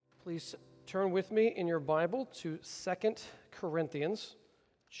Please turn with me in your Bible to 2 Corinthians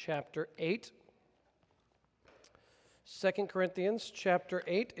chapter 8. 2 Corinthians chapter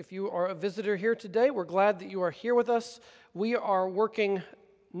 8. If you are a visitor here today, we're glad that you are here with us. We are working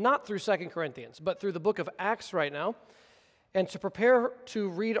not through 2 Corinthians, but through the book of Acts right now. And to prepare to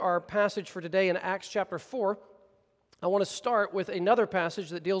read our passage for today in Acts chapter 4, I want to start with another passage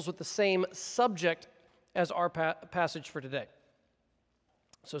that deals with the same subject as our passage for today.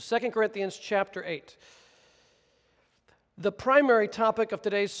 So 2 Corinthians chapter 8. The primary topic of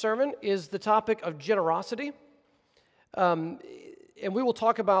today's sermon is the topic of generosity. And we will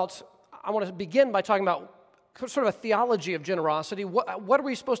talk about, I want to begin by talking about sort of a theology of generosity. What are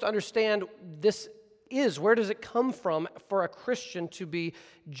we supposed to understand this is? Where does it come from for a Christian to be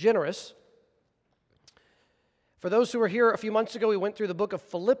generous? For those who were here a few months ago, we went through the book of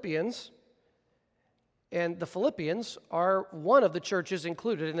Philippians. And the Philippians are one of the churches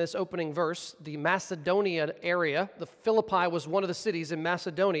included in this opening verse, the Macedonian area. The Philippi was one of the cities in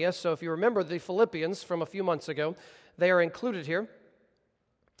Macedonia. So if you remember the Philippians from a few months ago, they are included here.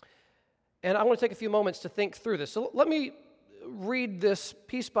 And I want to take a few moments to think through this. So let me read this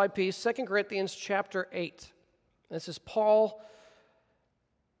piece by piece, 2 Corinthians chapter 8. This is Paul.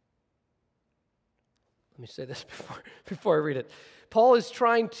 Let me say this before I read it. Paul is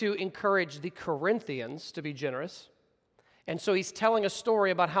trying to encourage the Corinthians to be generous, and so he's telling a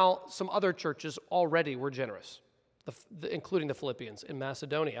story about how some other churches already were generous, including the Philippians in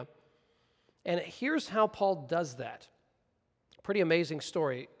Macedonia. And here's how Paul does that. Pretty amazing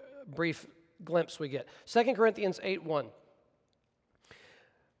story, brief glimpse we get. 2 Corinthians 8:1.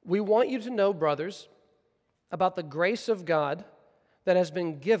 We want you to know, brothers, about the grace of God that has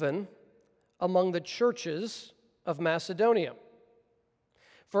been given among the churches of Macedonia.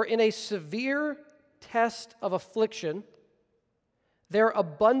 For in a severe test of affliction, their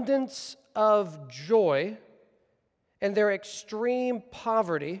abundance of joy and their extreme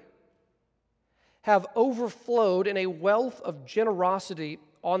poverty have overflowed in a wealth of generosity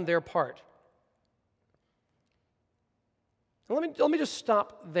on their part. Now let me just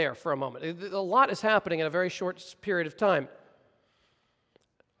stop there for a moment. A lot is happening in a very short period of time.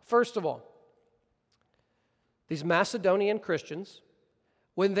 First of all, these Macedonian Christians,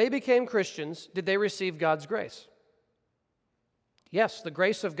 when they became Christians, did they receive God's grace? Yes, the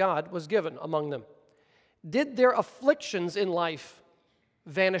grace of God was given among them. Did their afflictions in life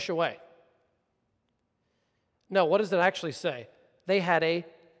vanish away? No, what does it actually say? They had a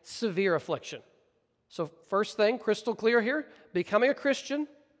severe affliction. So first thing, crystal clear here, becoming a Christian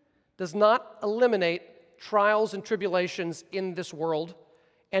does not eliminate trials and tribulations in this world.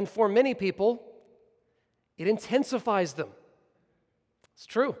 And for many people, it intensifies them. It's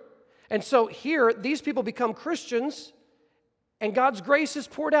true. And so here, these people become Christians, and God's grace is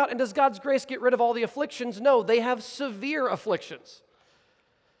poured out. And does God's grace get rid of all the afflictions? No, they have severe afflictions.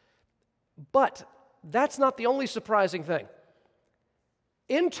 But that's not the only surprising thing.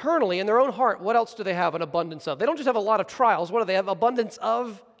 Internally, in their own heart, what else do they have an abundance of? They don't just have a lot of trials. What do they have? Abundance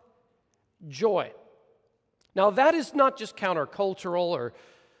of joy. Now, that is not just countercultural or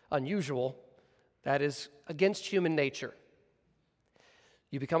unusual. That is against human nature.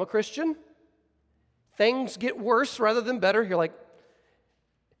 You become a Christian, things get worse rather than better. You're like,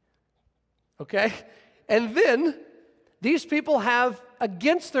 okay? And then these people have,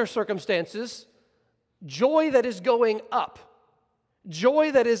 against their circumstances, joy that is going up,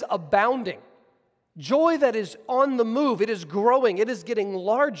 joy that is abounding, joy that is on the move. It is growing. It is getting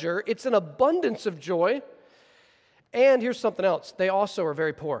larger. It's an abundance of joy. And here's something else. They also are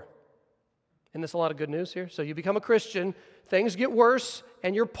very poor. Isn't this a lot of good news here? So you become a Christian, things get worse,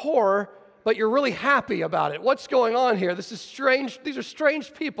 and you're poor, but you're really happy about it. What's going on here? This is strange. These are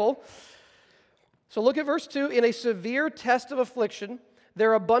strange people. So look at verse 2. In a severe test of affliction,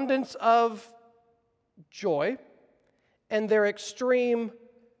 their abundance of joy and their extreme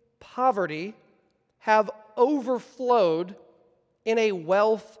poverty have overflowed in a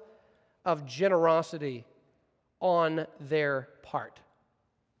wealth of generosity on their part.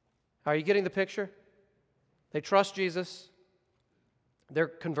 Are you getting the picture? They trust Jesus. They're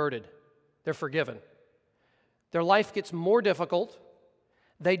converted. They're forgiven. Their life gets more difficult.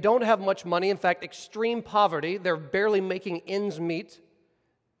 They don't have much money. In fact, extreme poverty. They're barely making ends meet.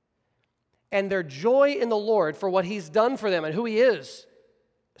 And their joy in the Lord for what He's done for them and who He is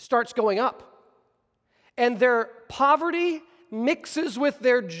starts going up. And their poverty mixes with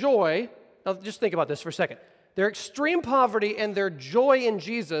their joy. Now, just think about this for a second. Their extreme poverty and their joy in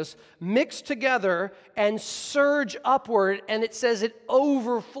Jesus mix together and surge upward, and it says it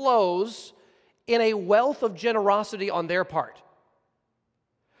overflows in a wealth of generosity on their part.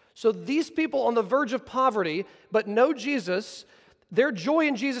 So these people on the verge of poverty, but know Jesus, their joy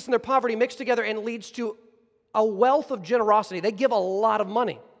in Jesus and their poverty mixed together and leads to a wealth of generosity. They give a lot of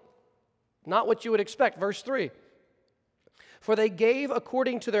money. Not what you would expect. Verse 3. For they gave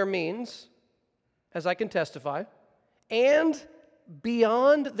according to their means, as I can testify, and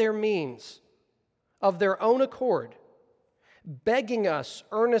beyond their means, of their own accord, begging us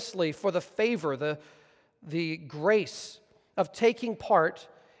earnestly for the favor, the grace of taking part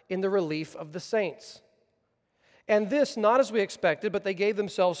in the relief of the saints. And this, not as we expected, but they gave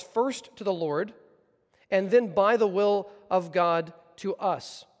themselves first to the Lord, and then by the will of God to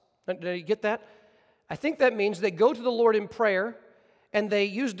us. Did you get that? I think that means they go to the Lord in prayer, and they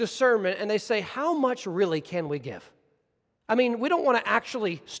use discernment, and they say, how much really can we give? I mean, we don't want to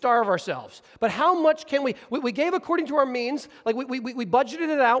actually starve ourselves, but how much can we? We gave according to our means, like we budgeted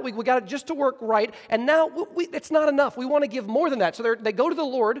it out, we got it just to work right, and now it's not enough. We want to give more than that. So they go to the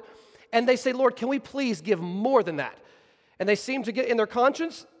Lord, and they say, Lord, can we please give more than that? And they seem to get in their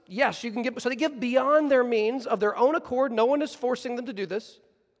conscience, yes, you can give. So they give beyond their means of their own accord. No one is forcing them to do this.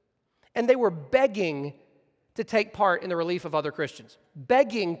 And they were begging to take part in the relief of other Christians,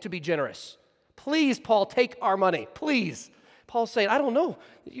 begging to be generous. Please, Paul, take our money, please. Paul's saying, I don't know,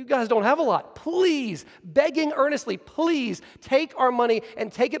 you guys don't have a lot. Please, begging earnestly, please take our money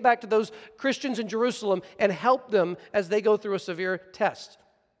and take it back to those Christians in Jerusalem and help them as they go through a severe test.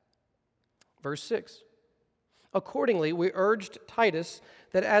 Verse 6. Accordingly, we urged Titus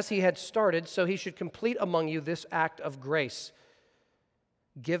that as he had started, so he should complete among you this act of grace.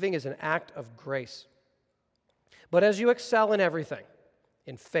 Giving is an act of grace. But as you excel in everything,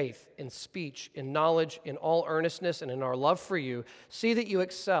 in faith, in speech, in knowledge, in all earnestness, and in our love for you, see that you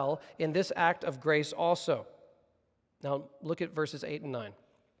excel in this act of grace also. Now, look at verses 8 and 9.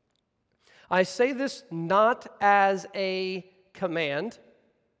 I say this not as a command,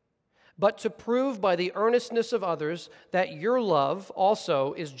 but to prove by the earnestness of others that your love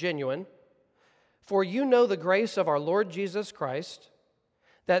also is genuine. For you know the grace of our Lord Jesus Christ,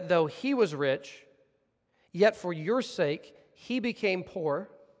 that though he was rich, yet for your sake he became poor,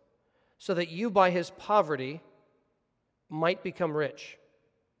 so that you by his poverty might become rich.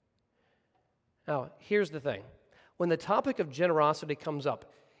 Now, here's the thing. When the topic of generosity comes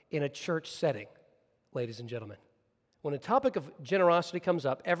up in a church setting, ladies and gentlemen, when a topic of generosity comes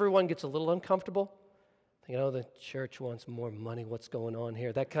up, everyone gets a little uncomfortable. You know, the church wants more money, what's going on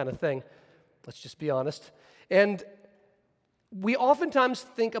here, that kind of thing. Let's just be honest. And we oftentimes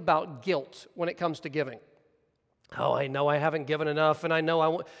think about guilt when it comes to giving. Oh, I know I haven't given enough, and I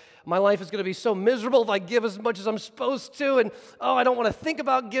know my life is going to be so miserable if I give as much as I'm supposed to, and I don't want to think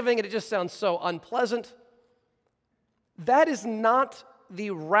about giving, and it just sounds so unpleasant. That is not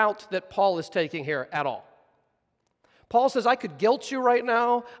the route that Paul is taking here at all. Paul says, I could guilt you right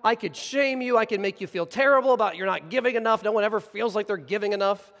now, I could shame you, I could make you feel terrible about you're not giving enough, no one ever feels like they're giving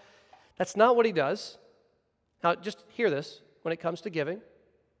enough. That's not what he does. Now, just hear this, when it comes to giving,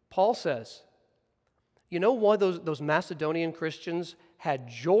 Paul says, you know why those Macedonian Christians had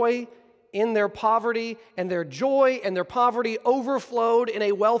joy in their poverty, and their joy and their poverty overflowed in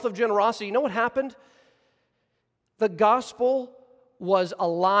a wealth of generosity? You know what happened? The gospel was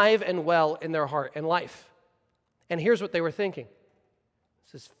alive and well in their heart and life. And here's what they were thinking.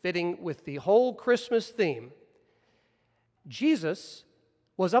 This is fitting with the whole Christmas theme. Jesus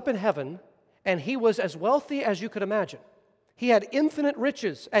was up in heaven, and he was as wealthy as you could imagine. He had infinite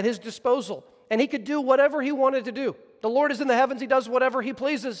riches at his disposal, and he could do whatever he wanted to do. The Lord is in the heavens, he does whatever he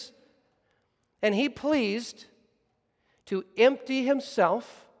pleases. And he pleased to empty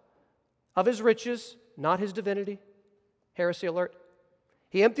himself of his riches, not his divinity. Heresy alert.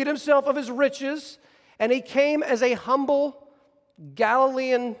 He emptied himself of his riches, and he came as a humble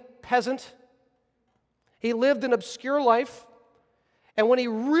Galilean peasant. He lived an obscure life, and when he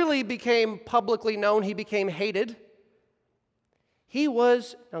really became publicly known, he became hated.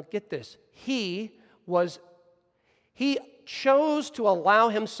 Now get this, he chose to allow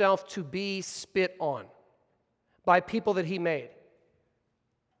himself to be spit on by people that he made.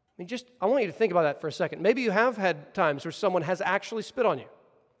 I want you to think about that for a second. Maybe you have had times where someone has actually spit on you.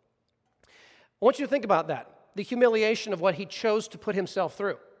 I want you to think about that, the humiliation of what he chose to put himself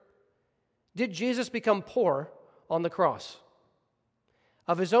through. Did Jesus become poor on the cross?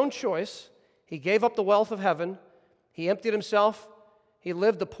 Of his own choice, he gave up the wealth of heaven, he emptied himself, he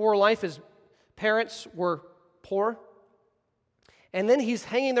lived a poor life, his parents were poor, and then he's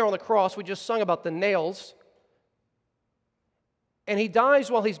hanging there on the cross. We just sung about the nails, and he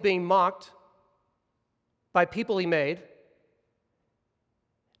dies while he's being mocked by people he made.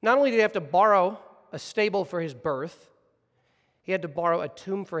 Not only did he have to borrow a stable for his birth, he He had to borrow a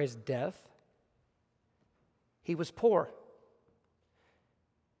tomb for his death. He was poor.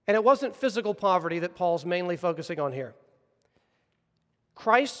 And it wasn't physical poverty that Paul's mainly focusing on here.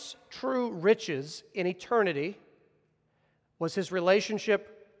 Christ's true riches in eternity was his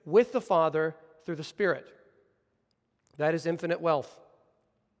relationship with the Father through the Spirit. That is infinite wealth.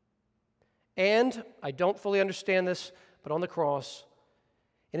 And, I don't fully understand this, but on the cross,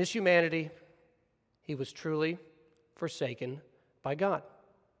 in his humanity, he was truly forsaken by God.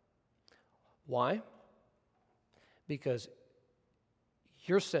 Why? Because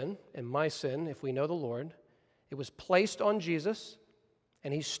your sin and my sin, if we know the Lord, it was placed on Jesus,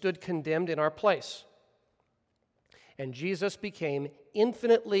 and he stood condemned in our place. And Jesus became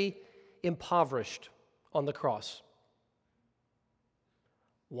infinitely impoverished on the cross.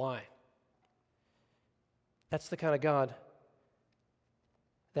 Why? That's the kind of God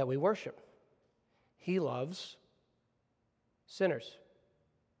that we worship. He loves sinners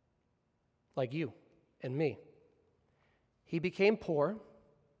like you and me. He became poor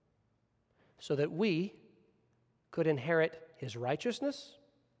so that we could inherit his righteousness,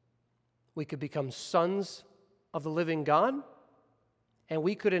 we could become sons of the living God, and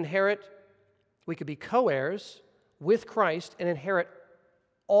we could be co-heirs with Christ and inherit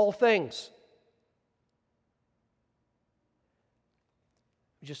all things.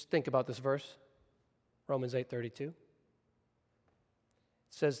 Just think about this verse, Romans 8:32. It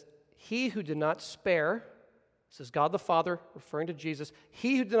says, he who did not spare, this is God the Father referring to Jesus,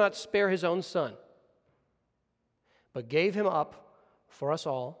 he who did not spare his own son, but gave him up for us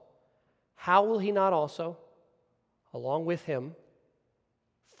all, how will he not also, along with him,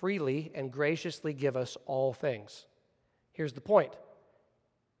 freely and graciously give us all things? Here's the point.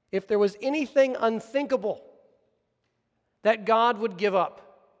 If there was anything unthinkable that God would give up,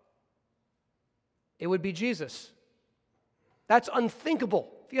 it would be Jesus. That's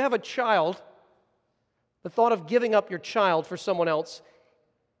unthinkable. If you have a child, the thought of giving up your child for someone else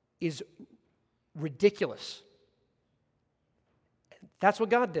is ridiculous. That's what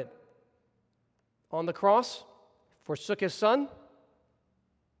God did. On the cross, forsook his son.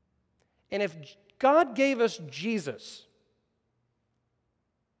 And if God gave us Jesus,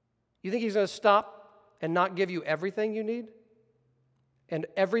 you think he's going to stop and not give you everything you need? And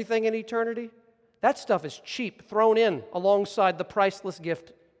everything in eternity? That stuff is cheap, thrown in alongside the priceless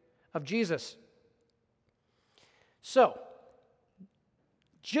gift of Jesus. So,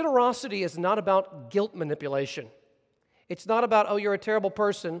 generosity is not about guilt manipulation. It's not about, oh, you're a terrible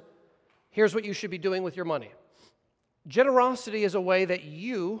person, here's what you should be doing with your money. Generosity is a way that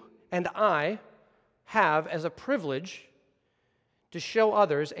you and I have as a privilege to show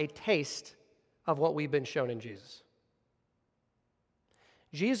others a taste of what we've been shown in Jesus.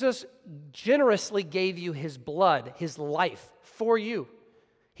 Jesus generously gave you his blood, his life for you.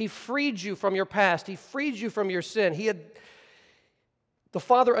 He freed you from your past. He freed you from your sin. The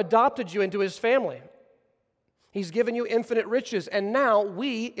Father adopted you into his family. He's given you infinite riches. And now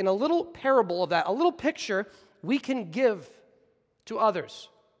we, in a little parable of that, a little picture, we can give to others.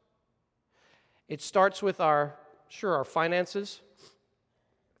 It starts with our finances.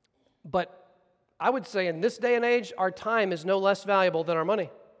 But I would say in this day and age, our time is no less valuable than our money.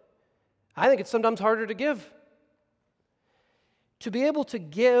 I think it's sometimes harder to give. To be able to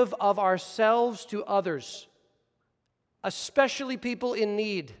give of ourselves to others, especially people in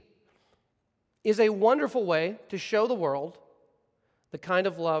need, is a wonderful way to show the world the kind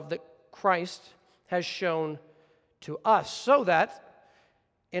of love that Christ has shown to us, so that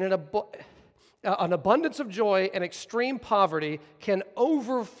in an abundance of joy and extreme poverty can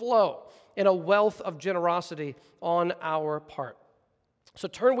overflow in a wealth of generosity on our part. So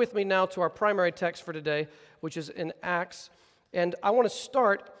turn with me now to our primary text for today, which is in Acts. And I want to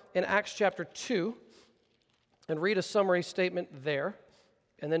start in Acts chapter 2 and read a summary statement there,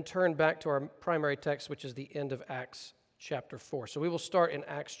 and then turn back to our primary text, which is the end of Acts chapter 4. So we will start in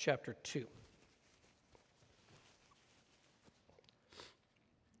Acts chapter 2.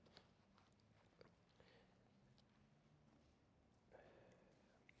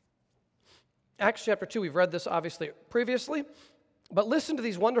 Acts chapter 2, we've read this obviously previously, but listen to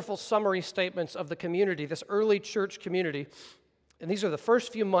these wonderful summary statements of the community, this early church community. And these are the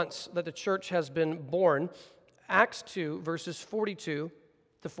first few months that the church has been born. Acts 2, verses 42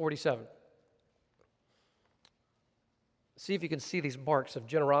 to 47. See if you can see these marks of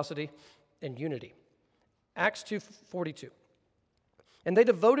generosity and unity. Acts 2:42. And they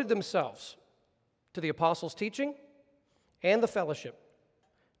devoted themselves to the apostles' teaching and the fellowship,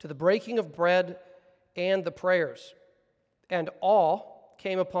 to the breaking of bread and the prayers. And awe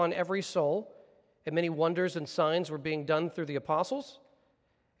came upon every soul, and many wonders and signs were being done through the apostles.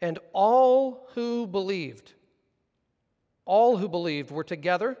 And all who believed were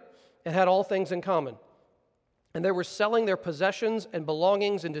together and had all things in common. And they were selling their possessions and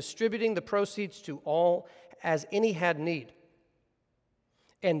belongings and distributing the proceeds to all as any had need.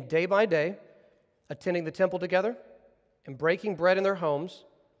 And day by day, attending the temple together and breaking bread in their homes,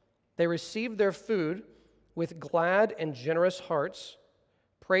 they received their food with glad and generous hearts,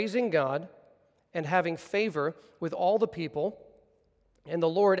 praising God and having favor with all the people. And the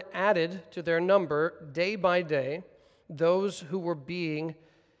Lord added to their number day by day those who were being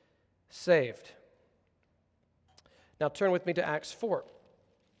saved. Now turn with me to Acts 4.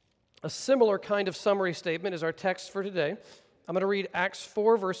 A similar kind of summary statement is our text for today. I'm going to read Acts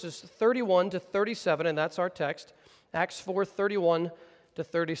 4, verses 31 to 37, and that's our text. Acts 4, 31 to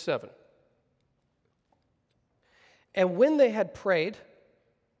 37. And when they had prayed,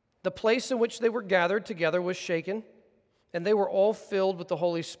 the place in which they were gathered together was shaken, and they were all filled with the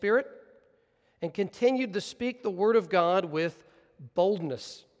Holy Spirit, and continued to speak the word of God with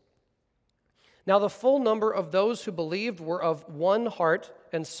boldness. Now the full number of those who believed were of one heart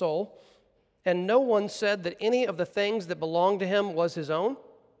and soul, and no one said that any of the things that belonged to him was his own,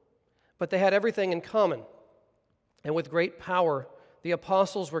 but they had everything in common. And with great power the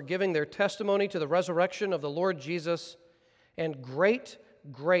apostles were giving their testimony to the resurrection of the Lord Jesus, and great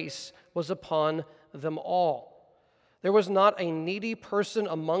grace was upon them all. There was not a needy person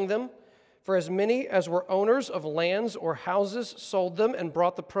among them, for as many as were owners of lands or houses sold them and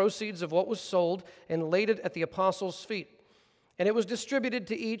brought the proceeds of what was sold and laid it at the apostles' feet. And it was distributed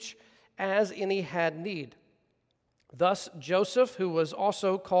to each as any had need. Thus Joseph, who was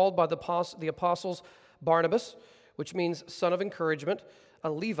also called by the apostles Barnabas, which means son of encouragement,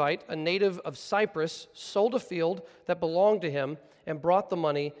 a Levite, a native of Cyprus, sold a field that belonged to him and brought the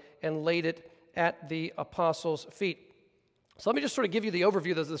money and laid it at the apostles' feet. So let me just sort of give you the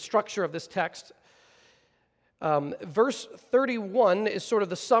overview of the structure of this text. Verse 31 is sort of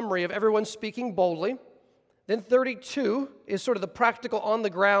the summary of everyone speaking boldly. Then 32 is sort of the practical on the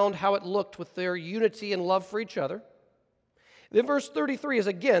ground, how it looked with their unity and love for each other. Then verse 33 is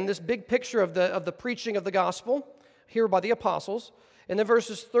again this big picture of the preaching of the gospel here by the apostles. And then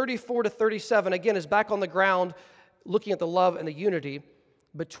verses 34 to 37 again is back on the ground looking at the love and the unity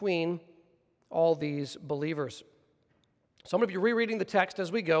between all these believers. So I'm going to be rereading the text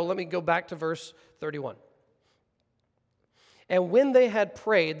as we go. Let me go back to verse 31. And when they had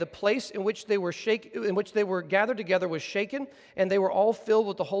prayed, the place in which they were gathered together was shaken, and they were all filled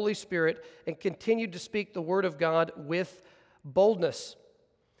with the Holy Spirit and continued to speak the word of God with boldness.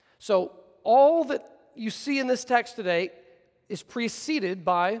 So all that you see in this text today is preceded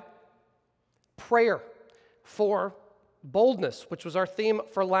by prayer for boldness, which was our theme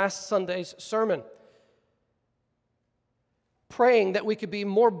for last Sunday's sermon. Praying that we could be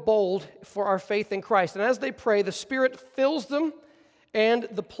more bold for our faith in Christ. And as they pray, the Spirit fills them, and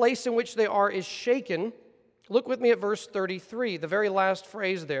the place in which they are is shaken. Look with me at verse 33, the very last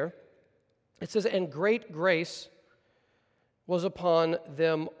phrase there. It says, and great grace was upon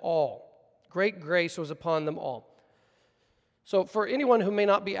them all. Great grace was upon them all. So for anyone who may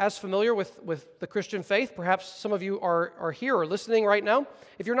not be as familiar with the Christian faith, perhaps some of you are here or listening right now.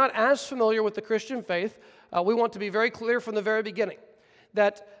 If you're not as familiar with the Christian faith, we want to be very clear from the very beginning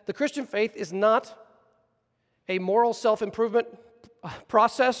that the Christian faith is not a moral self-improvement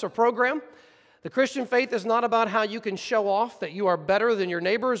process or program. The Christian faith is not about how you can show off that you are better than your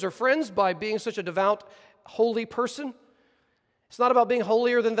neighbors or friends by being such a devout, holy person. It's not about being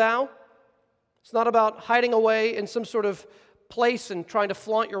holier than thou. It's not about hiding away in some sort of place and trying to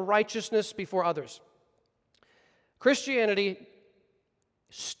flaunt your righteousness before others. Christianity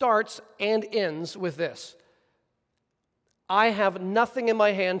starts and ends with this. I have nothing in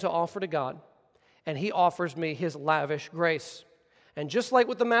my hand to offer to God, and He offers me His lavish grace. And just like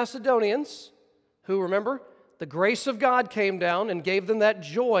with the Macedonians, who, remember, the grace of God came down and gave them that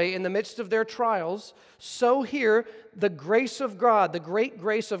joy in the midst of their trials, so here the grace of God, the great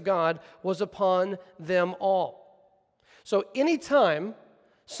grace of God, was upon them all. So anytime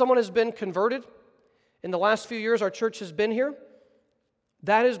someone has been converted, in the last few years our church has been here,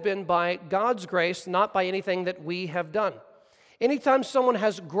 that has been by God's grace, not by anything that we have done. Anytime someone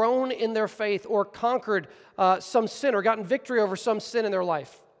has grown in their faith or conquered some sin or gotten victory over some sin in their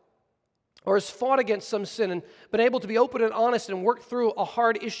life, or has fought against some sin and been able to be open and honest and work through a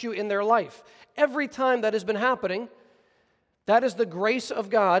hard issue in their life, every time that has been happening, that is the grace of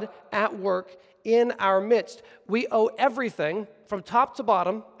God at work in our midst. We owe everything from top to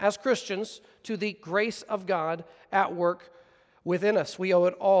bottom as Christians to the grace of God at work within us. We owe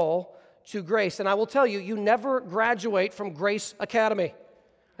it all to grace. And I will tell you, you never graduate from Grace Academy.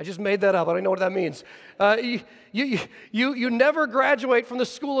 I just made that up. I don't know what that means. You never graduate from the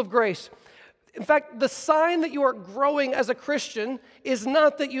school of grace. In fact, the sign that you are growing as a Christian is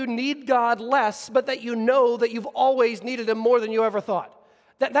not that you need God less, but that you know that you've always needed Him more than you ever thought.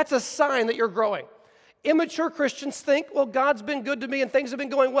 That's a sign that you're growing. Immature Christians think, well, God's been good to me and things have been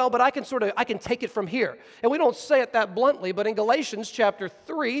going well, but I can take it from here. And we don't say it that bluntly, but in Galatians chapter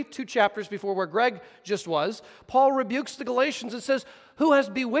 3, 2 chapters before where Greg just was, Paul rebukes the Galatians and says, who has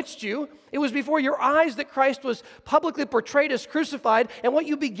bewitched you? It was before your eyes that Christ was publicly portrayed as crucified, and what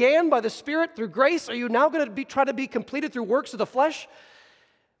you began by the Spirit through grace, are you now going to try to be completed through works of the flesh?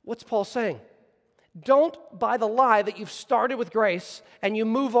 What's Paul saying? Don't buy the lie that you've started with grace and you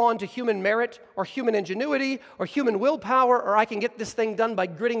move on to human merit or human ingenuity or human willpower, or I can get this thing done by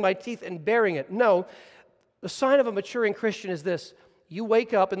gritting my teeth and bearing it. No, the sign of a maturing Christian is this. You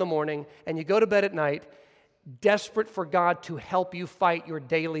wake up in the morning and you go to bed at night desperate for God to help you fight your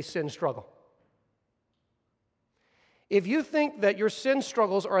daily sin struggle. If you think that your sin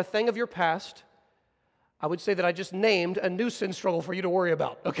struggles are a thing of your past, I would say that I just named a new sin struggle for you to worry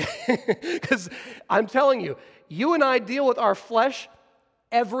about, okay? Because I'm telling you, you and I deal with our flesh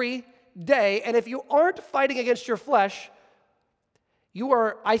every day, and if you aren't fighting against your flesh, you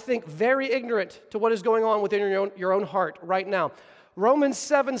are, I think, very ignorant to what is going on within your own heart right now. Romans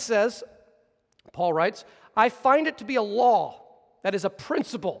 7 says, Paul writes, I find it to be a law, that is a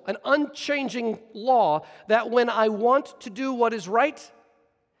principle, an unchanging law, that when I want to do what is right,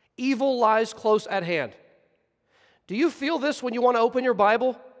 evil lies close at hand. Do you feel this when you want to open your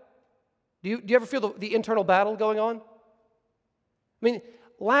Bible? Do you ever feel the internal battle going on? I mean,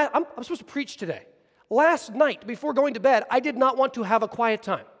 I'm supposed to preach today. Last night, before going to bed, I did not want to have a quiet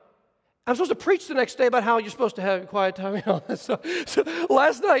time. I'm supposed to preach the next day about how you're supposed to have a quiet time. You know? So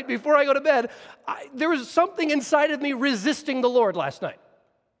last night, before I go to bed, there was something inside of me resisting the Lord last night.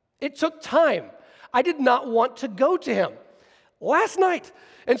 It took time. I did not want to go to Him last night.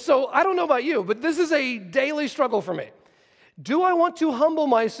 And so I don't know about you, but this is a daily struggle for me. Do I want to humble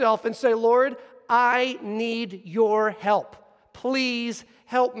myself and say, Lord, I need your help. Please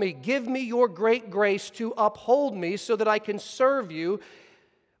help me. Give me your great grace to uphold me so that I can serve you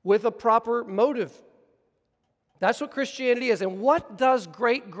with a proper motive. That's what Christianity is. And what does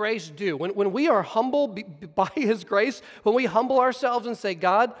great grace do? When we are humble by His grace, when we humble ourselves and say,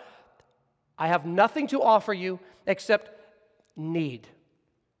 God, I have nothing to offer you except need,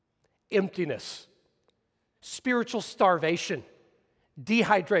 emptiness, spiritual starvation,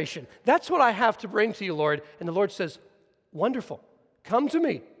 dehydration. That's what I have to bring to you, Lord. And the Lord says, wonderful, come to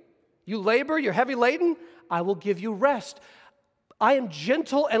me. You labor, you're heavy laden, I will give you rest. I am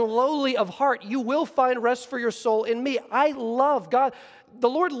gentle and lowly of heart. You will find rest for your soul in me. I love God. The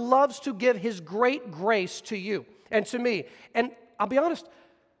Lord loves to give His great grace to you and to me. And I'll be honest,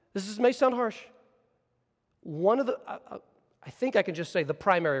 this may sound harsh. One of the, I think I can just say the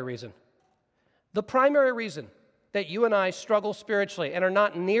primary reason that you and I struggle spiritually and are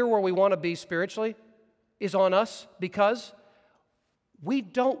not near where we want to be spiritually is on us because we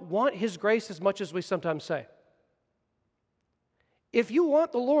don't want His grace as much as we sometimes say. If you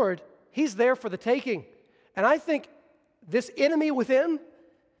want the Lord, He's there for the taking. And I think this enemy within,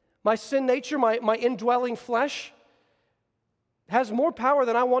 my sin nature, my indwelling flesh, has more power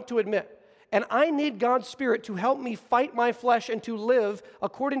than I want to admit. And I need God's Spirit to help me fight my flesh and to live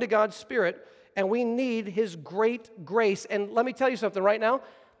according to God's Spirit. And we need His great grace. And let me tell you something right now.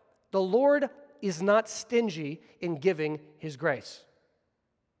 The Lord is not stingy in giving His grace.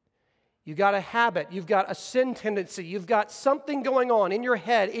 You've got a habit, you've got a sin tendency, you've got something going on in your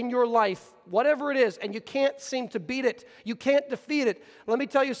head, in your life, whatever it is, and you can't seem to beat it. You can't defeat it. Let me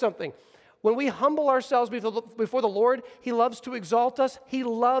tell you something. When we humble ourselves before the Lord, He loves to exalt us. He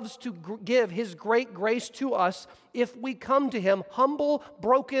loves to give His great grace to us if we come to Him humble,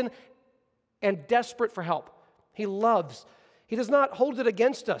 broken, and desperate for help. He loves. He does not hold it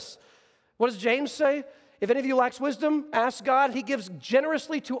against us. What does James say? If any of you lacks wisdom, ask God. He gives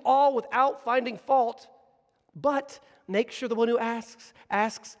generously to all without finding fault. But make sure the one who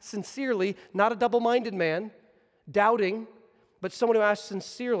asks sincerely, not a double-minded man, doubting, but someone who asks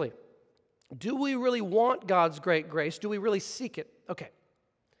sincerely. Do we really want God's great grace? Do we really seek it? Okay.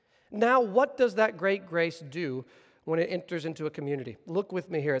 Now, what does that great grace do when it enters into a community? Look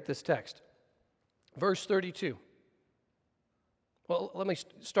with me here at this text. Verse 32. Well, let me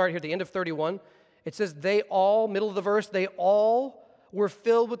start here at the end of 31. It says, they all, middle of the verse, they all were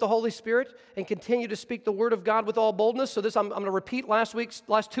filled with the Holy Spirit and continue to speak the word of God with all boldness. So this, I'm going to repeat last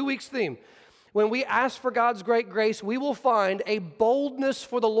 2 weeks' theme. When we ask for God's great grace, we will find a boldness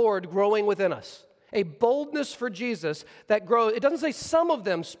for the Lord growing within us. A boldness for Jesus that grows. It doesn't say some of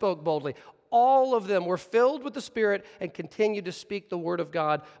them spoke boldly. All of them were filled with the Spirit and continued to speak the word of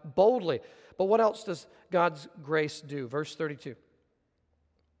God boldly. But what else does God's grace do? Verse 32.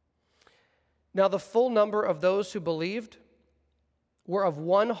 Now the full number of those who believed were of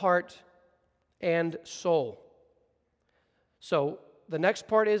one heart and soul. So the next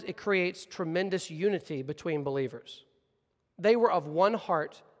part is it creates tremendous unity between believers. They were of one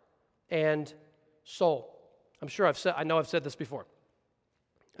heart and soul. I'm sure I know I've said this before.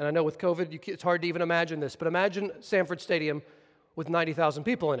 And I know with COVID, it's hard to even imagine this, but imagine Sanford Stadium with 90,000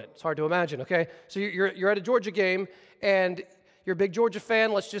 people in it. It's hard to imagine, okay? So you're at a Georgia game, and you're a big Georgia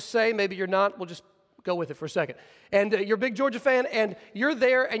fan, let's just say. Maybe you're not. We'll just go with it for a second. And you're a big Georgia fan, and you're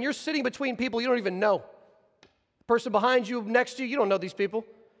there, and you're sitting between people you don't even know. The person behind you, next to you, you don't know these people.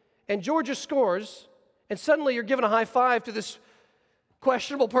 And Georgia scores, and suddenly you're giving a high five to this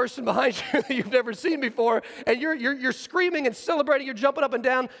questionable person behind you that you've never seen before, and you're screaming and celebrating, you're jumping up and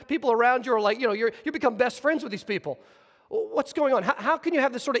down. People around you are like, you become best friends with these people. What's going on? How can you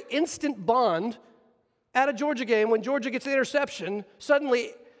have this sort of instant bond at a Georgia game when Georgia gets the interception? Suddenly,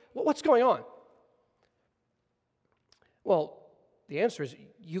 what's going on? Well, the answer is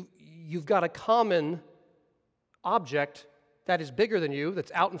you've got a common object that is bigger than you,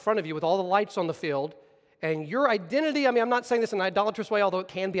 that's out in front of you with all the lights on the field. And your identity, I'm not saying this in an idolatrous way, although it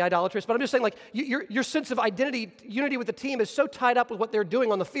can be idolatrous, but I'm just saying like your sense of identity, unity with the team is so tied up with what they're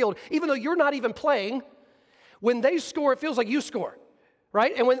doing on the field, even though you're not even playing. When they score, it feels like you score,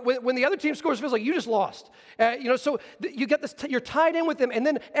 right? And when the other team scores, it feels like you just lost. So you get this, you're tied in with them, and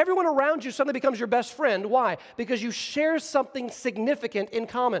then everyone around you suddenly becomes your best friend. Why? Because you share something significant in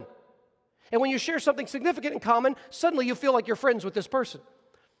common. And when you share something significant in common, suddenly you feel like you're friends with this person.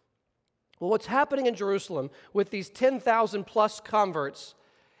 Well, what's happening in Jerusalem with these 10,000 plus converts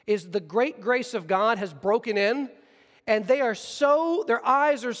is the great grace of God has broken in, and their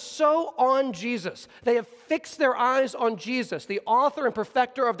eyes are so on Jesus. They have fixed their eyes on Jesus, the author and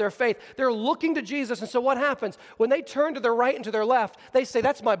perfecter of their faith. They're looking to Jesus, and so what happens? When they turn to their right and to their left, they say,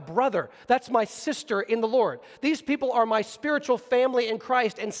 that's my brother, that's my sister in the Lord. These people are my spiritual family in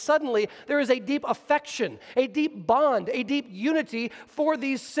Christ, and suddenly there is a deep affection, a deep bond, a deep unity for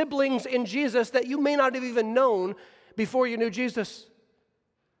these siblings in Jesus that you may not have even known before you knew Jesus.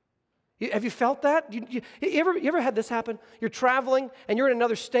 Have you felt that? You ever had this happen? You're traveling and you're in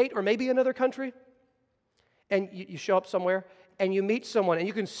another state or maybe another country, and you show up somewhere and you meet someone and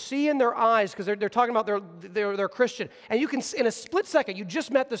you can see in their eyes, because they're talking about they're Christian, and you can, in a split second, you just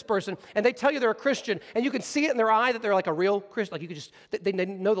met this person and they tell you they're a Christian, and you can see it in their eye that they're like a real Christian, like you could just, they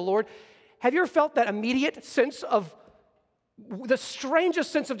know the Lord. Have you ever felt that immediate sense of the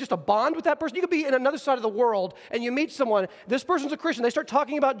strangest sense of just a bond with that person? You could be in another side of the world and you meet someone, this person's a Christian, they start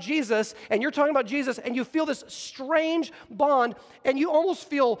talking about Jesus and you're talking about Jesus, and you feel this strange bond, and you almost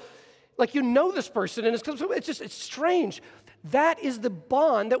feel like you know this person, and it's strange. That is the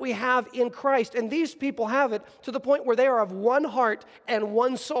bond that we have in Christ, and these people have it to the point where they are of one heart and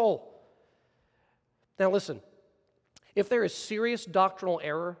one soul. Now listen, if there is serious doctrinal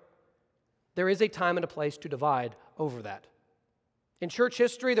error, there is a time and a place to divide over that. In church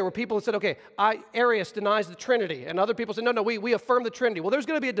history, there were people who said, okay, Arius denies the Trinity, and other people said, no, we affirm the Trinity. Well, there's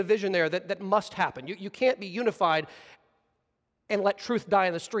going to be a division there that must happen. You can't be unified and let truth die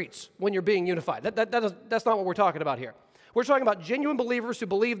in the streets when you're being unified. That's not what we're talking about here. We're talking about genuine believers who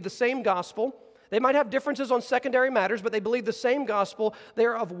believe the same gospel. They might have differences on secondary matters, but they believe the same gospel. They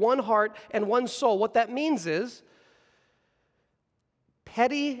are of one heart and one soul. What that means is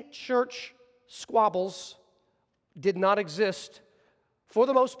petty church squabbles did not exist, for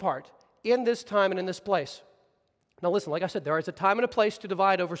the most part, in this time and in this place. Now listen, like I said, there is a time and a place to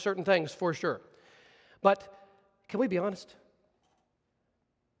divide over certain things, for sure. But can we be honest?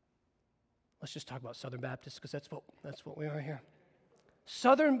 Let's just talk about Southern Baptists, because that's what we are here.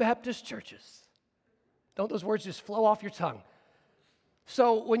 Southern Baptist churches. Don't those words just flow off your tongue?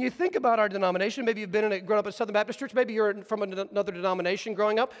 So when you think about our denomination, maybe you've grown up at Southern Baptist Church, maybe you're from another denomination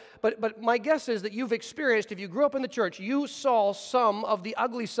growing up, but my guess is that you've experienced, if you grew up in the church, you saw some of the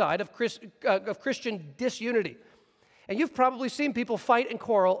ugly side of Christian disunity. And you've probably seen people fight and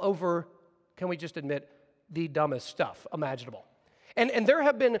quarrel over, can we just admit, the dumbest stuff imaginable. And there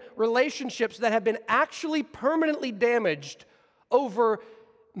have been relationships that have been actually permanently damaged over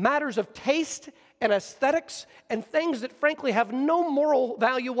matters of taste and aesthetics and things that frankly have no moral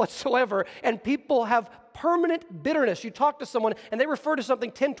value whatsoever, and people have permanent bitterness. You talk to someone and they refer to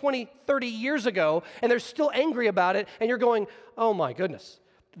something 10, 20, 30 years ago, and they're still angry about it, and you're going, oh my goodness.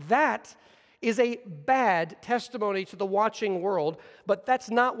 That is a bad testimony to the watching world, but that's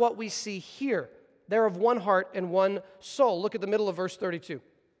not what we see here. They're of one heart and one soul. Look at the middle of verse 32.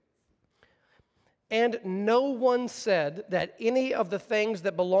 And no one said that any of the things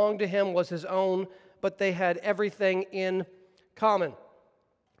that belonged to him was his own, but they had everything in common.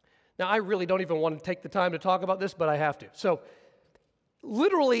 Now, I really don't even want to take the time to talk about this, but I have to. So,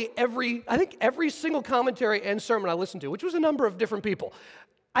 literally I think every single commentary and sermon I listened to, which was a number of different people,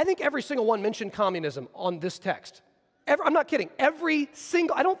 I think every single one mentioned communism on this text. I'm not kidding. I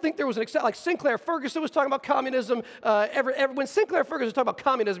don't think there was an exception. Like Sinclair Ferguson was talking about communism. When Sinclair Ferguson was talking about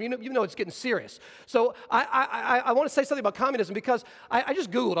communism, you know it's getting serious. So I want to say something about communism because I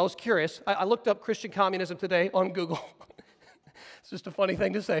just Googled. I was curious. I looked up Christian communism today on Google. It's just a funny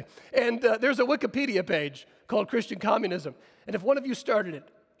thing to say. And there's a Wikipedia page called Christian Communism. And if one of you started it,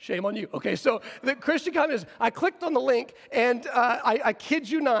 shame on you. Okay, so the Christian communism, I clicked on the link, and I kid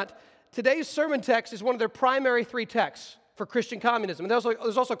you not, today's sermon text is one of their primary 3 texts for Christian communism. And there's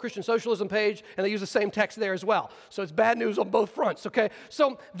also a Christian socialism page, and they use the same text there as well. So it's bad news on both fronts, okay?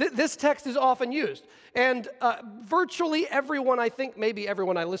 So this text is often used. And virtually everyone, I think maybe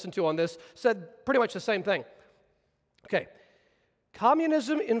everyone I listened to on this, said pretty much the same thing. Okay.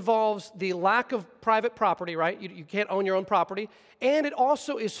 Communism involves the lack of private property, right? You can't own your own property. And it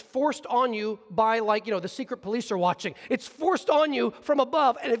also is forced on you by, the secret police are watching. It's forced on you from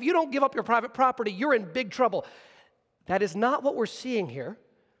above. And if you don't give up your private property, you're in big trouble. That is not what we're seeing here.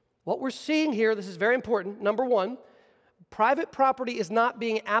 What we're seeing here, this is very important. Number one, private property is not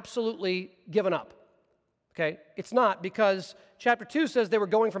being absolutely given up. Okay? It's not, because chapter 2 says they were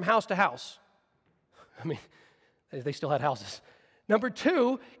going from house to house. I mean, they still had houses. Number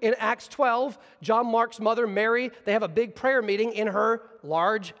 2, in Acts 12, John Mark's mother, Mary, they have a big prayer meeting in her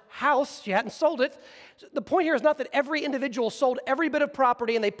large house. She hadn't sold it. The point here is not that every individual sold every bit of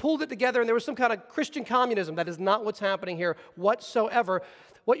property and they pulled it together and there was some kind of Christian communism. That is not what's happening here whatsoever.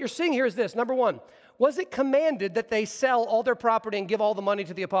 What you're seeing here is this. Number 1, was it commanded that they sell all their property and give all the money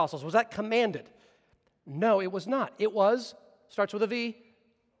to the apostles? Was that commanded? No, it was not. It was, starts with a V,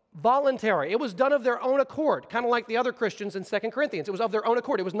 voluntary. It was done of their own accord, kind of like the other Christians in 2 Corinthians. It was of their own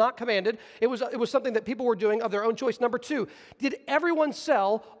accord. It was not commanded. It was something that people were doing of their own choice. Number 2, did everyone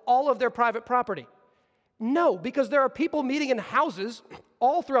sell all of their private property? No, because there are people meeting in houses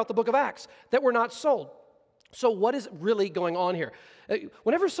all throughout the book of Acts that were not sold. So what is really going on here?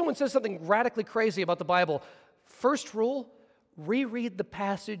 Whenever someone says something radically crazy about the Bible, first rule, reread the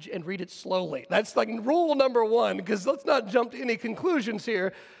passage and read it slowly. That's like rule number 1, because let's not jump to any conclusions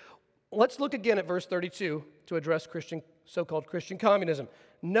here. Let's look again at verse 32 to address so-called Christian communism.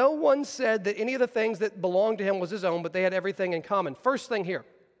 No one said that any of the things that belonged to him was his own, but they had everything in common. First thing here,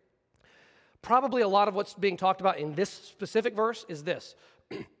 probably a lot of what's being talked about in this specific verse is this.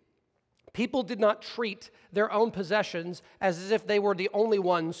 People did not treat their own possessions as if they were the only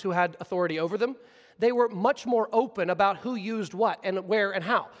ones who had authority over them. They were much more open about who used what and where and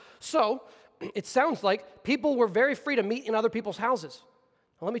how. So it sounds like people were very free to meet in other people's houses.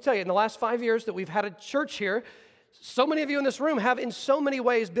 Now, let me tell you, in the last 5 years that we've had a church here, so many of you in this room have in so many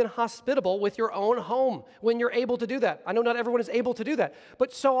ways been hospitable with your own home when you're able to do that. I know not everyone is able to do that,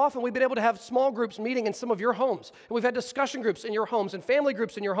 but so often we've been able to have small groups meeting in some of your homes. And we've had discussion groups in your homes and family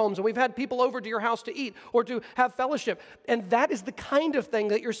groups in your homes, and we've had people over to your house to eat or to have fellowship. And that is the kind of thing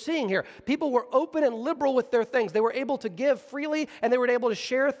that you're seeing here. People were open and liberal with their things. They were able to give freely, and they were able to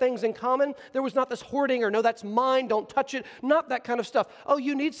share things in common. There was not this hoarding or, no, that's mine, don't touch it, not that kind of stuff. Oh,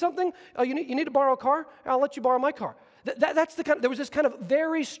 you need something? Oh, you need to borrow a car? I'll let you borrow my car. That's the kind. There was this kind of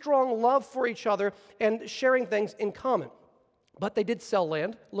very strong love for each other and sharing things in common. But they did sell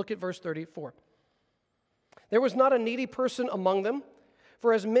land. Look at verse 34. There was not a needy person among them,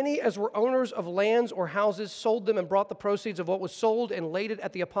 for as many as were owners of lands or houses sold them and brought the proceeds of what was sold and laid it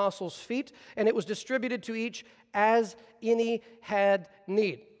at the apostles' feet, and it was distributed to each as any had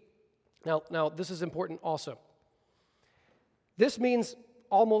need. Now this is important also. This means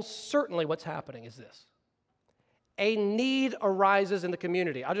almost certainly what's happening is this. A need arises in the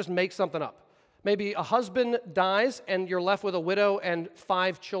community. I'll just make something up. Maybe a husband dies and you're left with a widow and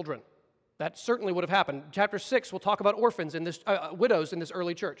 5 children. That certainly would have happened. Chapter 6 will talk about orphans in this widows in this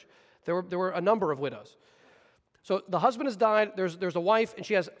early church. There were a number of widows. So the husband has died, there's a wife, and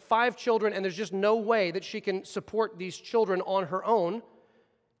she has 5 children, and there's just no way that she can support these children on her own.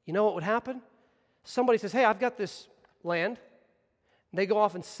 You know what would happen? Somebody says, hey, I've got this land. They go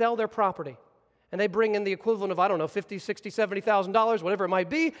off and sell their property. And they bring in the equivalent of, I don't know, $50,000, $60,000, $70,000, whatever it might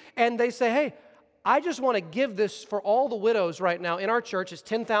be, and they say, hey, I just want to give this for all the widows right now in our church. It's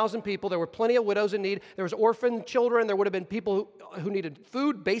 10,000 people. There were plenty of widows in need. There was orphan children. There would have been people who needed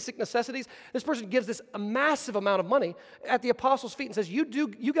food, basic necessities. This person gives this a massive amount of money at the apostles' feet and says,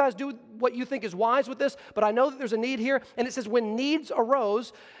 you guys do what you think is wise with this, but I know that there's a need here. And it says when needs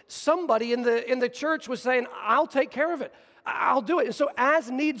arose, somebody in the church was saying, I'll take care of it. I'll do it. And so as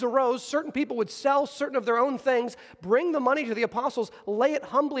needs arose, certain people would sell certain of their own things, bring the money to the apostles, lay it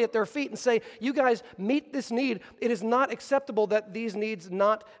humbly at their feet and say, you guys meet this need. It is not acceptable that these needs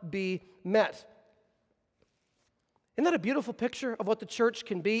not be met. Isn't that a beautiful picture of what the church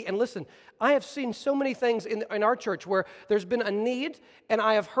can be? And listen, I have seen so many things in our church where there's been a need, and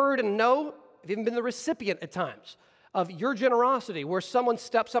I have heard and know, I've even been the recipient at times of your generosity, where someone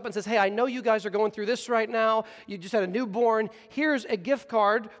steps up and says, hey, I know you guys are going through this right now. You just had a newborn. Here's a gift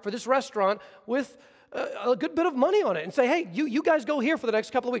card for this restaurant with a good bit of money on it. And say, hey, you guys go here for the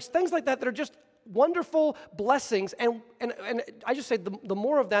next couple of weeks. Things like that are just wonderful blessings. And I just say the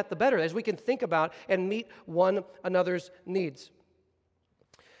more of that, the better, as we can think about and meet one another's needs.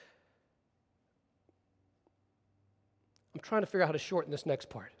 I'm trying to figure out how to shorten this next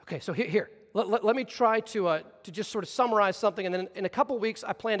part. Okay, so here. Let me try to just sort of summarize something, and then in a couple weeks,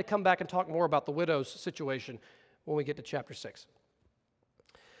 I plan to come back and talk more about the widow's situation when we get to chapter 6.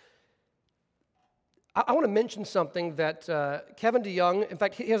 I want to mention something that Kevin DeYoung, in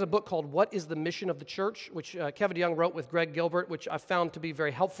fact, he has a book called What is the Mission of the Church, which Kevin DeYoung wrote with Greg Gilbert, which I found to be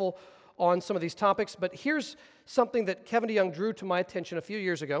very helpful on some of these topics. But here's something that Kevin DeYoung drew to my attention a few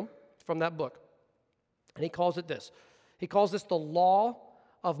years ago from that book, and he calls it this. He calls this the law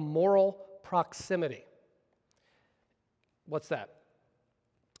of moral proximity. What's that?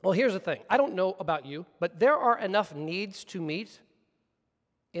 Well, here's the thing. I don't know about you, but there are enough needs to meet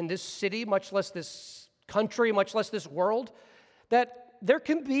in this city, much less this country, much less this world, that there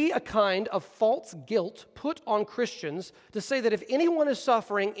can be a kind of false guilt put on Christians to say that if anyone is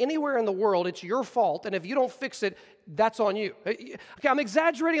suffering anywhere in the world, it's your fault, and if you don't fix it, that's on you. Okay, I'm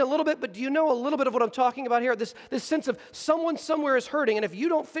exaggerating a little bit, but do you know a little bit of what I'm talking about here? This sense of someone somewhere is hurting, and if you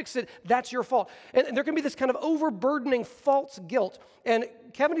don't fix it, that's your fault. And there can be this kind of overburdening false guilt. And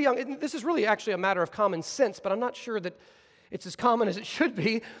Kevin DeYoung, this is really actually a matter of common sense, but I'm not sure that it's as common as it should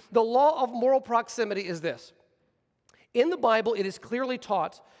be. The law of moral proximity is this. In the Bible, it is clearly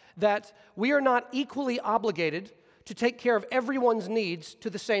taught that we are not equally obligated to take care of everyone's needs to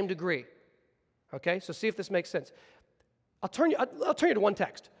the same degree. Okay, so see if this makes sense. I'll turn you to one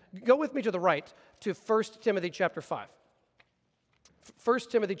text. Go with me to the right to 1 Timothy chapter 5. 1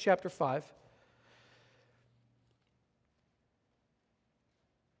 Timothy chapter 5.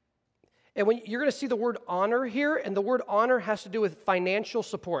 And when you're going to see the word honor here, and the word honor has to do with financial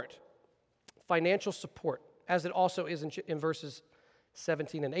support. Financial support, as it also is in verses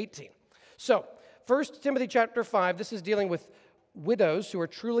 17 and 18. So, 1 Timothy chapter 5, this is dealing with widows who are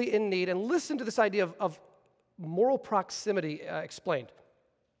truly in need. And listen to this idea of moral proximity explained.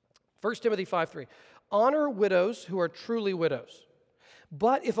 1 Timothy 5:3. Honor widows who are truly widows.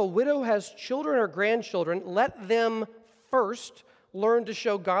 But if a widow has children or grandchildren, let them first learn to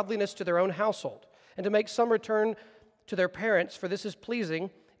show godliness to their own household and to make some return to their parents, for this is pleasing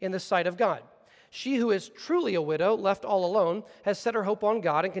in the sight of God. She who is truly a widow, left all alone, has set her hope on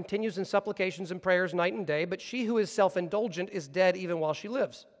God and continues in supplications and prayers night and day, but she who is self-indulgent is dead even while she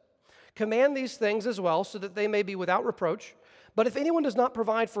lives. Command these things as well, so that they may be without reproach. But if anyone does not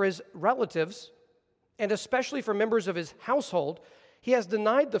provide for his relatives, and especially for members of his household, he has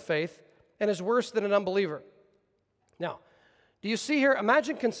denied the faith and is worse than an unbeliever. Now, do you see here?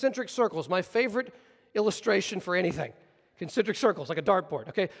 Imagine concentric circles, my favorite illustration for anything. Concentric circles, like a dartboard,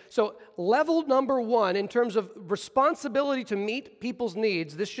 okay? So level number one, in terms of responsibility to meet people's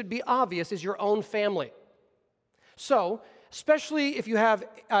needs, this should be obvious, is your own family. So, especially if you have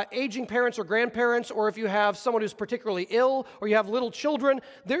aging parents or grandparents, or if you have someone who's particularly ill, or you have little children,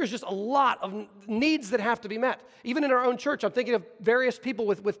 there's just a lot of needs that have to be met. Even in our own church, I'm thinking of various people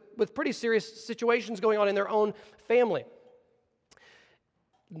with pretty serious situations going on in their own family.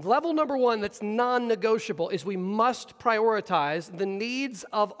 Level number one that's non-negotiable is we must prioritize the needs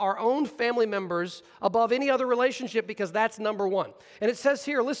of our own family members above any other relationship, because that's number one. And it says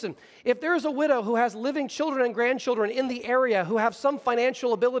here, listen, if there is a widow who has living children and grandchildren in the area who have some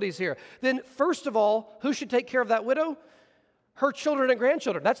financial abilities here, then first of all, who should take care of that widow? Her children and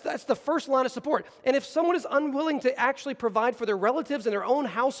grandchildren. That's the first line of support. And if someone is unwilling to actually provide for their relatives in their own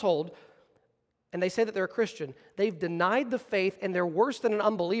household, and they say that they're a Christian, they've denied the faith and they're worse than an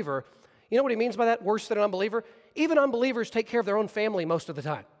unbeliever. You know what he means by that, worse than an unbeliever? Even unbelievers take care of their own family most of the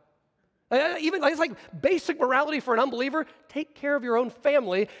time. Even it's like basic morality for an unbeliever, take care of your own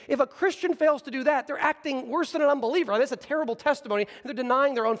family. If a Christian fails to do that, they're acting worse than an unbeliever. That's a terrible testimony, and they're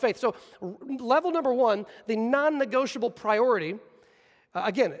denying their own faith. So level number one, the non-negotiable priority,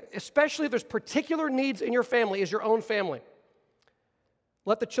 again, especially if there's particular needs in your family, is your own family.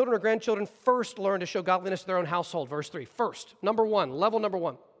 Let the children or grandchildren first learn to show godliness to their own household, verse 3. First, number one, level number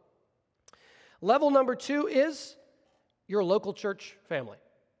one. Level number two is your local church family.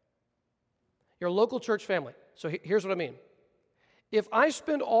 Your local church family. So here's what I mean. If I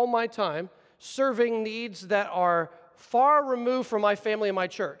spend all my time serving needs that are far removed from my family and my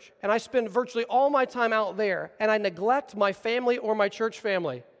church, and I spend virtually all my time out there, and I neglect my family or my church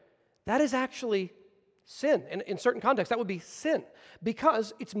family, that is actually sin. In certain contexts, that would be sin,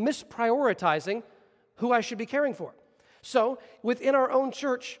 because it's misprioritizing who I should be caring for. So within our own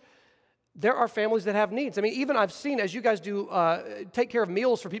church, there are families that have needs. I mean, even I've seen, as you guys do, take care of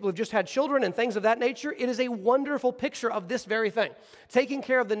meals for people who've just had children and things of that nature, it is a wonderful picture of this very thing, taking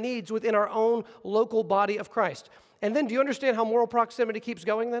care of the needs within our own local body of Christ. And then do you understand how moral proximity keeps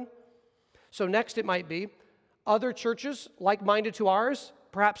going then? So next it might be other churches like-minded to ours,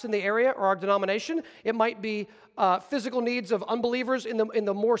 perhaps in the area or our denomination. It might be physical needs of unbelievers in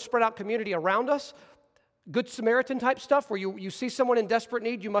the more spread out community around us. Good Samaritan type stuff where you see someone in desperate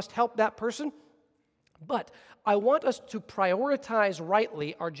need, you must help that person. But I want us to prioritize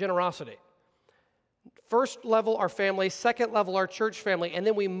rightly our generosity. First level, our family. Second level, our church family. And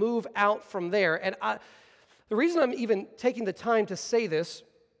then we move out from there. And the reason I'm even taking the time to say this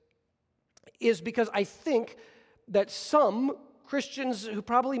is because I think that some Christians who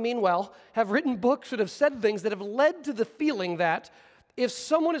probably mean well have written books that have said things that have led to the feeling that if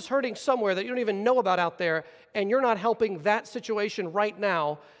someone is hurting somewhere that you don't even know about out there and you're not helping that situation right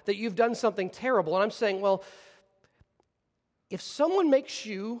now, that you've done something terrible. And I'm saying, well, if someone makes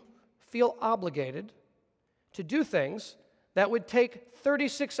you feel obligated to do things that would take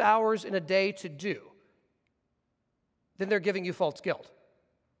 36 hours in a day to do, then they're giving you false guilt.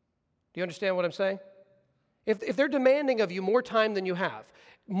 Do you understand what I'm saying? If they're demanding of you more time than you have,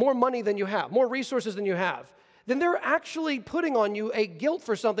 more money than you have, more resources than you have, then they're actually putting on you a guilt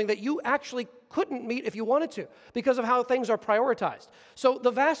for something that you actually couldn't meet if you wanted to because of how things are prioritized. So the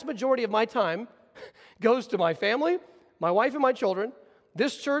vast majority of my time goes to my family, my wife and my children,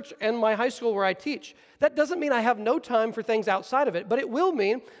 this church, and my high school where I teach. That doesn't mean I have no time for things outside of it, but it will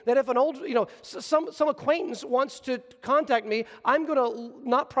mean that if an old, some acquaintance wants to contact me, I'm going to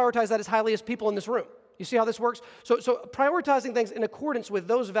not prioritize that as highly as people in this room. You see how this works? So prioritizing things in accordance with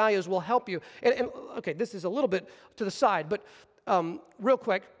those values will help you. And okay, this is a little bit to the side, but real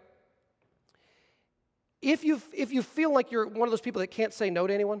quick, if you feel like you're one of those people that can't say no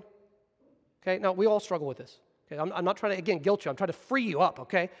to anyone, okay? Now, we all struggle with this. Okay? I'm not trying to, again, guilt you. I'm trying to free you up,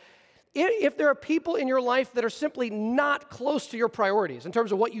 okay? If there are people in your life that are simply not close to your priorities in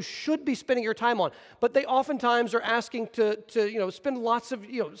terms of what you should be spending your time on, but they oftentimes are asking to spend lots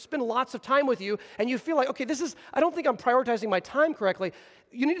of time with you, and you feel like, okay, I don't think I'm prioritizing my time correctly.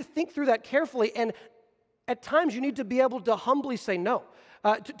 You need to think through that carefully, and at times you need to be able to humbly say no.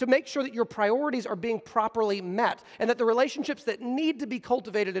 To make sure that your priorities are being properly met and that the relationships that need to be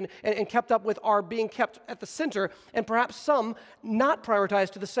cultivated and kept up with are being kept at the center, and perhaps some not prioritized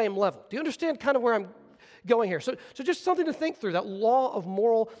to the same level. Do you understand kind of where I'm going here? So just something to think through, that law of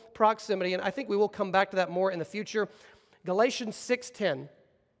moral proximity, and I think we will come back to that more in the future. Galatians 6:10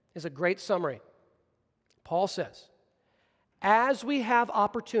 is a great summary. Paul says, as we have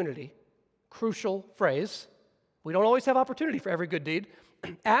opportunity, crucial phrase, we don't always have opportunity for every good deed.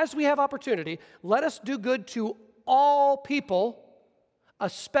 As we have opportunity, let us do good to all people,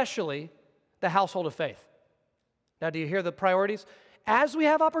 especially the household of faith. Now, do you hear the priorities? As we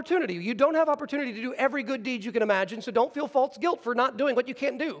have opportunity, you don't have opportunity to do every good deed you can imagine, so don't feel false guilt for not doing what you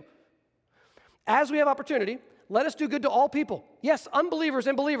can't do. As we have opportunity, let us do good to all people. Yes, unbelievers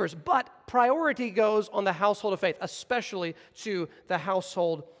and believers, but priority goes on the household of faith, especially to the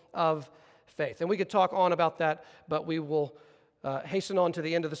household of faith. And we could talk on about that, but we will hasten on to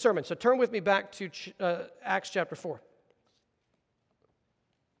the end of the sermon. So turn with me back to Acts chapter 4.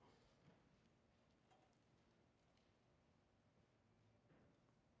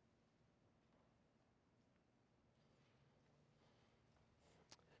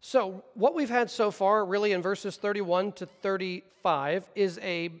 So what we've had so far, really in verses 31 to 35, is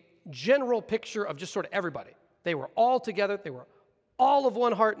a general picture of just sort of everybody. They were all together. They were all of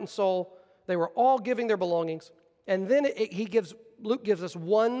one heart and soul. They were all giving their belongings. And then Luke gives us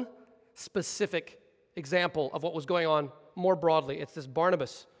one specific example of what was going on more broadly. It's this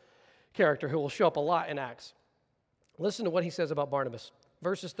Barnabas character who will show up a lot in Acts. Listen to what he says about Barnabas.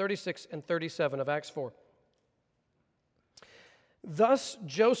 verses 36 and 37 of Acts 4. Thus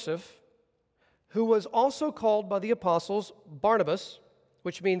Joseph, who was also called by the apostles Barnabas,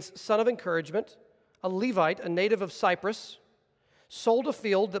 which means son of encouragement, a Levite, a native of Cyprus, sold a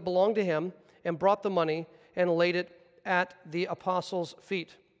field that belonged to him and brought the money and laid it at the apostles'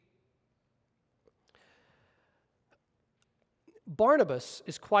 feet. Barnabas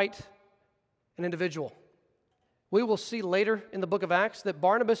is quite an individual. We will see later in the book of Acts that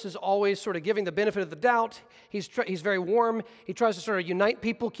Barnabas is always sort of giving the benefit of the doubt. He's very warm. He tries to sort of unite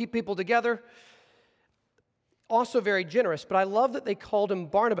people, keep people together. Also very generous, but I love that they called him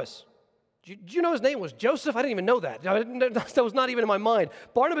Barnabas. Did you know his name was Joseph? I didn't even know that. That was not even in my mind.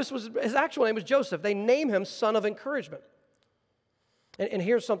 His actual name was Joseph. They name him son of encouragement. And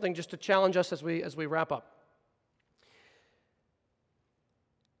here's something just to challenge us as we wrap up.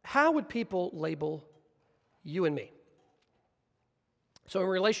 How would people label you and me? So in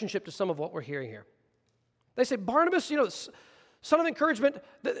relationship to some of what we're hearing here. They say, Barnabas, son of encouragement.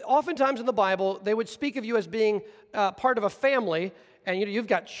 Oftentimes in the Bible, they would speak of you as being part of a family, and you've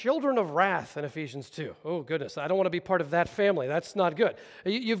got children of wrath in Ephesians 2. Oh, goodness, I don't want to be part of that family. That's not good.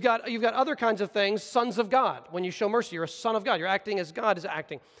 You've got other kinds of things, sons of God. When you show mercy, you're a son of God. You're acting as God is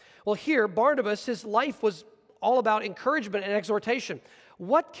acting. Well, here, Barnabas, his life was all about encouragement and exhortation.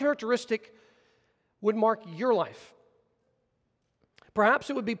 What characteristic would mark your life?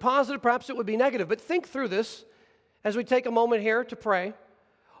 Perhaps it would be positive, perhaps it would be negative, but think through this as we take a moment here to pray.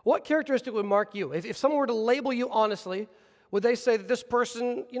 What characteristic would mark you? If someone were to label you honestly, would they say that this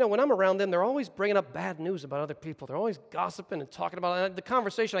person, when I'm around them, they're always bringing up bad news about other people. They're always gossiping and talking about the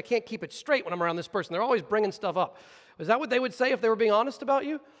conversation. I can't keep it straight when I'm around this person. They're always bringing stuff up. Is that what they would say if they were being honest about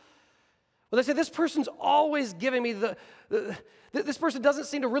you? Well, they say, this person's always giving me this person doesn't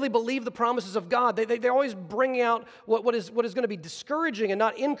seem to really believe the promises of God. They're always bringing out what is going to be discouraging and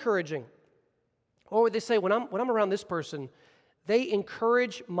not encouraging. Or would they say, when I'm around this person, they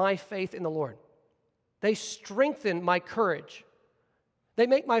encourage my faith in the Lord. They strengthen my courage. They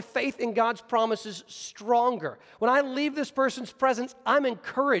make my faith in God's promises stronger. When I leave this person's presence, I'm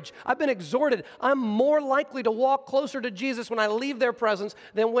encouraged. I've been exhorted. I'm more likely to walk closer to Jesus when I leave their presence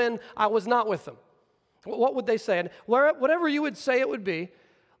than when I was not with them. What would they say? And whatever you would say it would be,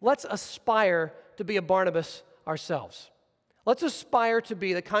 let's aspire to be a Barnabas ourselves. Let's aspire to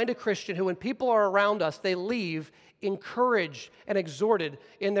be the kind of Christian who, when people are around us, they leave encouraged and exhorted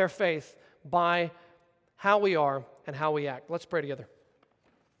in their faith by how we are and how we act. Let's pray together.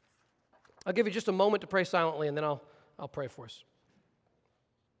 I'll give you just a moment to pray silently, and then I'll pray for us.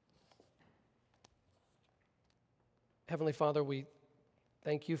 Heavenly Father, we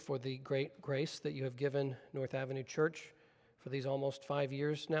thank you for the great grace that you have given North Avenue Church for these almost 5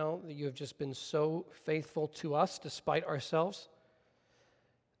 years now, that you have just been so faithful to us despite ourselves.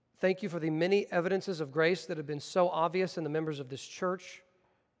 Thank you for the many evidences of grace that have been so obvious in the members of this church,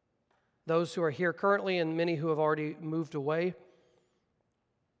 those who are here currently and many who have already moved away.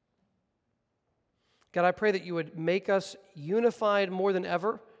 God, I pray that you would make us unified more than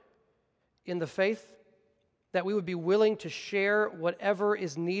ever in the faith, that we would be willing to share whatever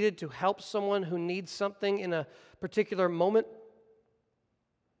is needed to help someone who needs something in a particular moment.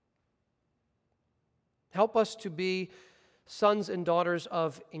 Help us to be sons and daughters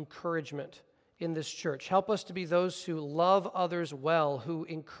of encouragement in this church. Help us to be those who love others well, who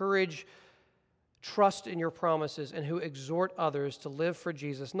encourage trust in your promises, and who exhort others to live for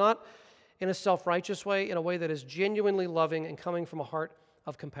Jesus, not in a self-righteous way, in a way that is genuinely loving and coming from a heart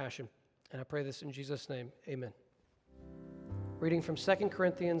of compassion. And I pray this in Jesus' name, amen. Reading from 2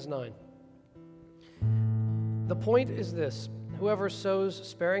 Corinthians 9. The point is this: whoever sows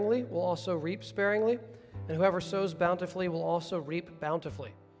sparingly will also reap sparingly, and whoever sows bountifully will also reap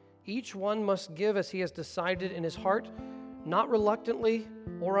bountifully. Each one must give as he has decided in his heart, not reluctantly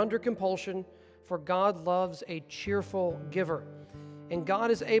or under compulsion, for God loves a cheerful giver. And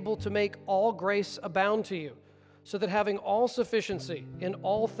God is able to make all grace abound to you, so that having all sufficiency in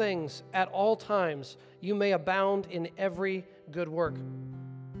all things at all times, you may abound in every good work.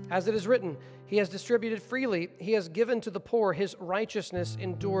 As it is written, he has distributed freely, he has given to the poor, his righteousness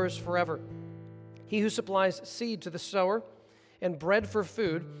endures forever. He who supplies seed to the sower and bread for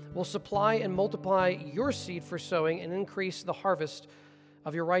food will supply and multiply your seed for sowing and increase the harvest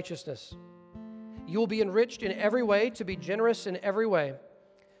of your righteousness. You will be enriched in every way to be generous in every way,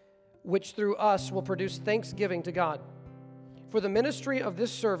 which through us will produce thanksgiving to God. For the ministry of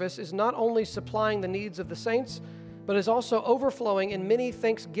this service is not only supplying the needs of the saints, but is also overflowing in many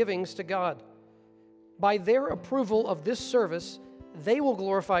thanksgivings to God. By their approval of this service, they will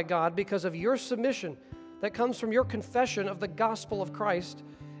glorify God because of your submission, that comes from your confession of the gospel of Christ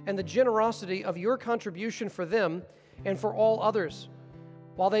and the generosity of your contribution for them and for all others,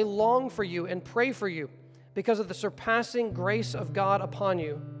 while they long for you and pray for you because of the surpassing grace of God upon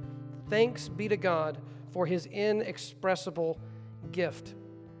you. Thanks be to God for his inexpressible gift.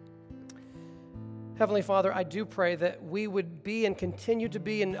 Heavenly Father, I do pray that we would be and continue to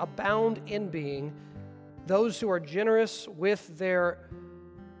be and abound in being those who are generous with their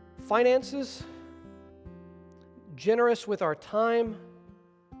finances, generous with our time,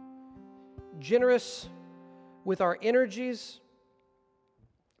 generous with our energies.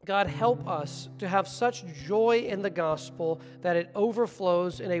 God, help us to have such joy in the gospel that it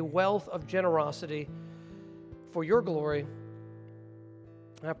overflows in a wealth of generosity for your glory.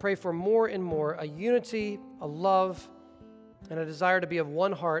 And I pray for more and more a unity, a love, and a desire to be of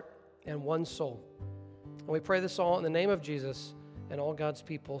one heart and one soul. And we pray this all in the name of Jesus, and all God's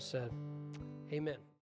people said, amen.